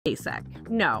Basic.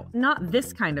 No, not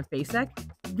this kind of basic.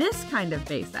 This kind of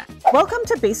basic. Welcome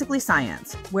to Basically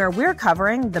Science, where we're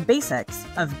covering the basics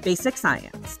of basic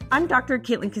science. I'm Dr.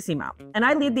 Caitlin Casimo, and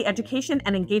I lead the Education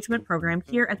and Engagement Program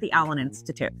here at the Allen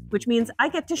Institute, which means I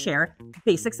get to share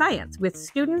basic science with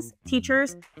students,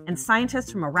 teachers, and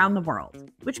scientists from around the world,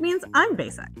 which means I'm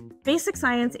basic. Basic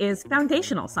science is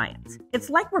foundational science. It's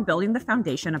like we're building the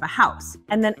foundation of a house,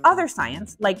 and then other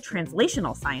science, like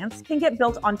translational science, can get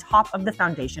built on top of the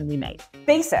foundation we made.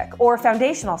 Basic or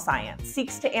foundational science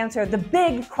seeks to answer the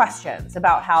big questions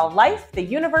about how life, the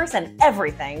universe, and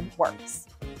everything works.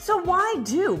 So why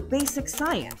do basic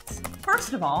science?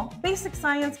 First of all, basic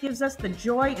science gives us the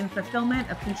joy and fulfillment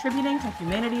of contributing to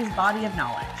humanity's body of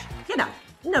knowledge. You know,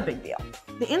 no big deal.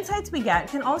 The insights we get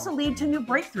can also lead to new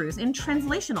breakthroughs in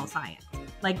translational science,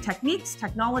 like techniques,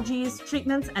 technologies,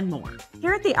 treatments, and more.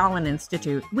 Here at the Allen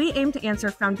Institute, we aim to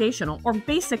answer foundational or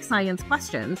basic science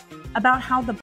questions about how the